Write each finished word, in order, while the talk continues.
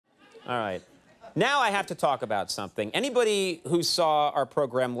All right. Now I have to talk about something. Anybody who saw our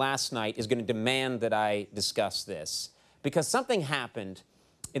program last night is going to demand that I discuss this, because something happened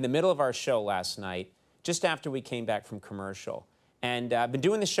in the middle of our show last night, just after we came back from commercial. And I've been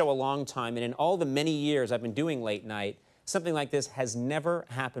doing this show a long time, and in all the many years I've been doing late night, something like this has never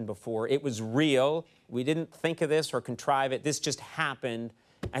happened before. It was real. We didn't think of this or contrive it. This just happened.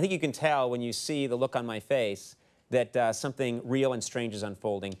 I think you can tell when you see the look on my face that something real and strange is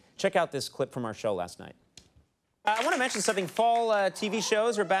unfolding. Check out this clip from our show last night. I want to mention something. Fall TV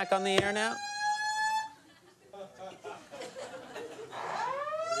shows are back on the air now.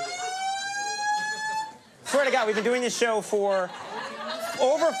 Swear to God, we've been doing this show for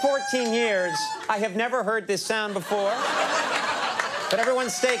over 14 years. I have never heard this sound before. But everyone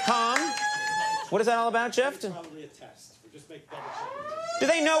stay calm. What is that all about, Jeff? It's probably a test. We're just making double check. Do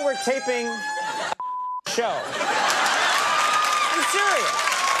they know we're taping a show? I'm serious.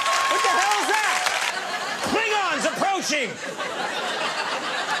 What the hell is that? Klingons approaching!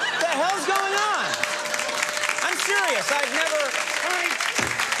 What the hell's going on? I'm serious. I've never...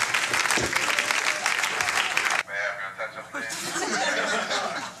 May I have your attention, please? This is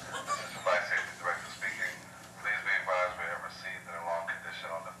Vice Safety Director speaking. Please be advised we have received an alarm condition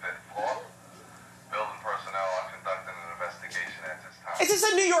on the 5th floor. Building personnel are conducting an investigation at this time. Is this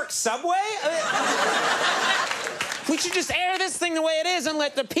a New York subway? We should just air this thing the way it is and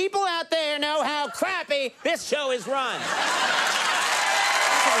let the people out there know how crappy this show is run.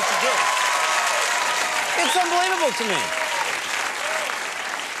 That's what we should do. It's unbelievable to me.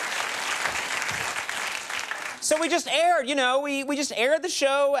 So we just aired, you know, we just aired the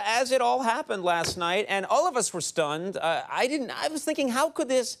show as it all happened last night, and all of us were stunned. I was thinking, how could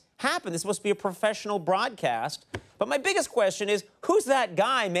this happen? This must be a professional broadcast. But my biggest question is, who's that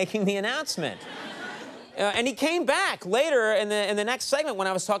guy making the announcement? And he came back later in the next segment when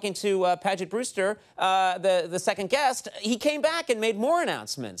I was talking to Paget Brewster, the second guest. He came back and made more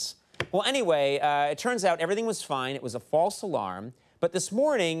announcements. Well, anyway, it turns out everything was fine. It was a false alarm. But this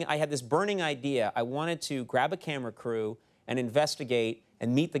morning, I had this burning idea. I wanted to grab a camera crew and investigate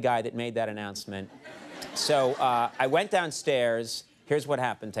and meet the guy that made that announcement. So I went downstairs. Here's what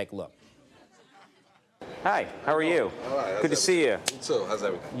happened. Take a look. Hi, how are you? All right. Good to see you. You too. How's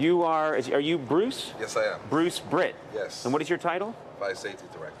everything? You are you Bruce? Yes, I am. Bruce Britt. Yes. And what is your title? Fire Safety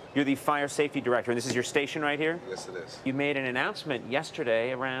Director. You're the Fire Safety Director, and this is your station right here? Yes, it is. You made an announcement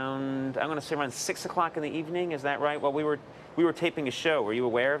yesterday around, I'm going to say around 6 o'clock in the evening, is that right? Well, we were taping a show. Were you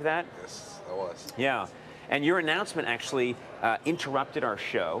aware of that? Yes, I was. Yeah. And your announcement actually interrupted our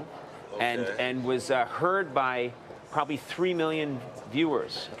show and was heard by probably 3 million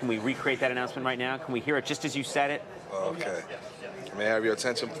viewers. Can we recreate that announcement right now? Can we hear it just as you said it? Okay. May I have your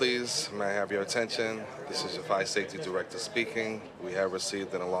attention, please? May I have your attention? This is your Fire Safety Director speaking. We have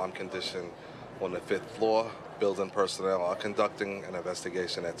received an alarm condition on the 5th floor. Building personnel are conducting an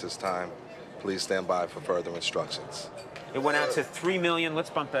investigation at this time. Please stand by for further instructions. It went out to 3 million, let's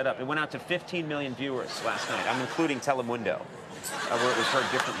bump that up. It went out to 15 million viewers last night. I'm including Telemundo, where it was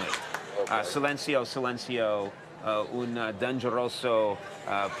heard differently. Okay. Silencio, silencio, un dangeroso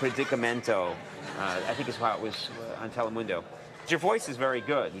predicamento. I think is how it was on Telemundo. Your voice is very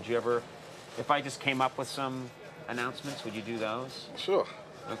good. Would you ever, if I just came up with some announcements, would you do those? Sure.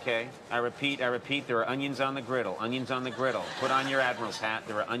 Okay. I repeat, there are onions on the griddle. Onions on the griddle. Put on your Admiral's hat.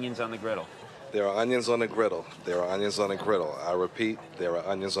 There are onions on the griddle. There are onions on the griddle. There are onions on the griddle. I repeat, there are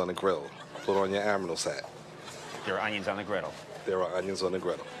onions on the griddle. Put on your Admiral's hat. There are onions on the griddle. There are onions on the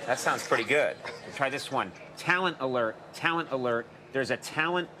griddle. That sounds pretty good. Try this one. Talent alert. Talent alert. There's a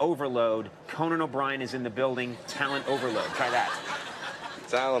talent overload. Conan O'Brien is in the building. Talent overload. Try that.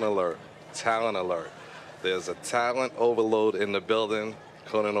 Talent alert. Talent alert. There's a talent overload in the building.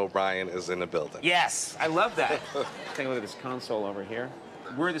 Conan O'Brien is in the building. Yes, I love that. Take a look at this console over here.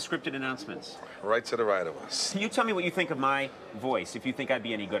 Where are the scripted announcements? Right to the right of us. Can you tell me what you think of my voice, if you think I'd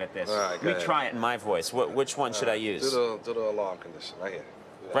be any good at this? All right, go Let me ahead. try it in my voice. Which one should I use? Do the alarm condition right here.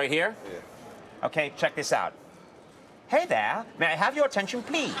 Right here? Yeah. Okay, check this out. Hey there, may I have your attention,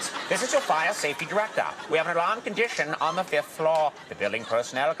 please? This is your Fire Safety Director. We have an alarm condition on the 5th floor. The building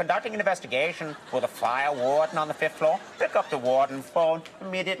personnel are conducting an investigation. Will the fire warden on the 5th floor pick up the warden phone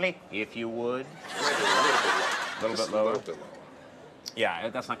immediately, if you would? A little bit lower? Yeah,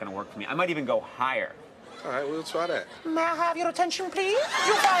 that's not going to work for me. I might even go higher. All right, we'll try that. May I have your attention, please?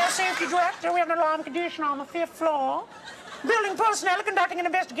 Your Fire Safety Director. We have an alarm condition on the 5th floor. Building personnel are conducting an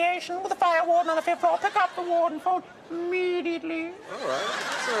investigation with the fire warden on the 5th floor. Pick up the warden phone immediately. All right.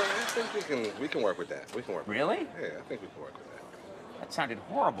 So I think we can work with that. We can work with Really? that. Yeah, I think we can work with that. That sounded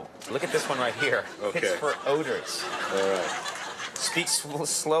horrible. Look at this one right here. Okay. It's for odors. All right. Speak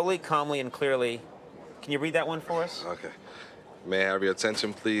slowly, calmly, and clearly. Can you read that one for us? Okay. May I have your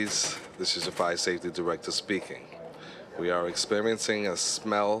attention, please? This is your fire safety director speaking. We are experiencing a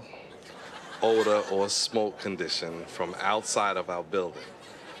smell, odor, or smoke condition from outside of our building.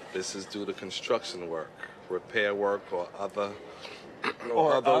 This is due to construction work, repair work, or other.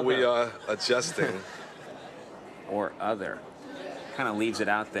 We are adjusting. Or other. Kind of leaves it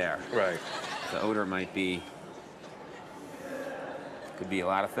out there. Right. The odor might be. Could be a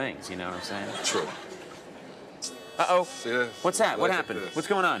lot of things, you know what I'm saying? True. Uh-oh. See this? What's that? What Look at happened? this. What's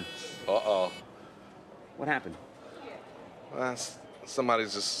going on? Uh-oh. What happened?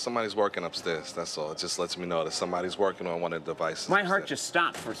 Somebody's working upstairs, that's all. It just lets me know that somebody's working on one of the devices. My heart upstairs. just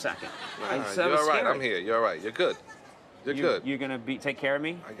stopped for a second. Nah, I was you're all right. scared. I'm here. You're all right. You're good. You're good. You're gonna take care of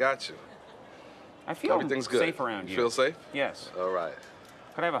me? I got you. I feel Everything's good. safe around you. You feel safe? Yes. All right.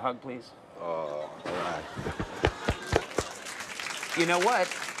 Could I have a hug, please? Oh, all right. You know what?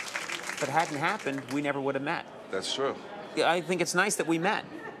 If it hadn't happened, we never would have met. That's true. I think it's nice that we met.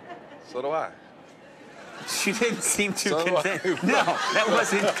 So do I. She didn't seem too So do I. convinced. No, that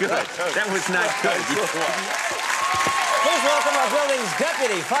wasn't good. That was not good. Please welcome our building's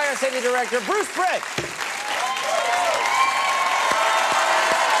deputy fire safety director, Bruce Britt.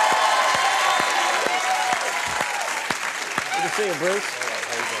 Good to see you, Bruce.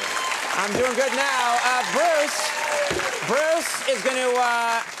 I'm doing good now. Bruce is going to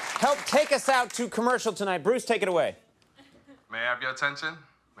help take us out to commercial tonight. Bruce, take it away. May I have your attention?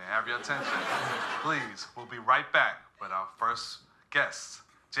 May I have your attention? Please, we'll be right back with our first guest,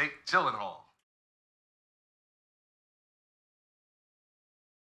 Jake Gyllenhaal.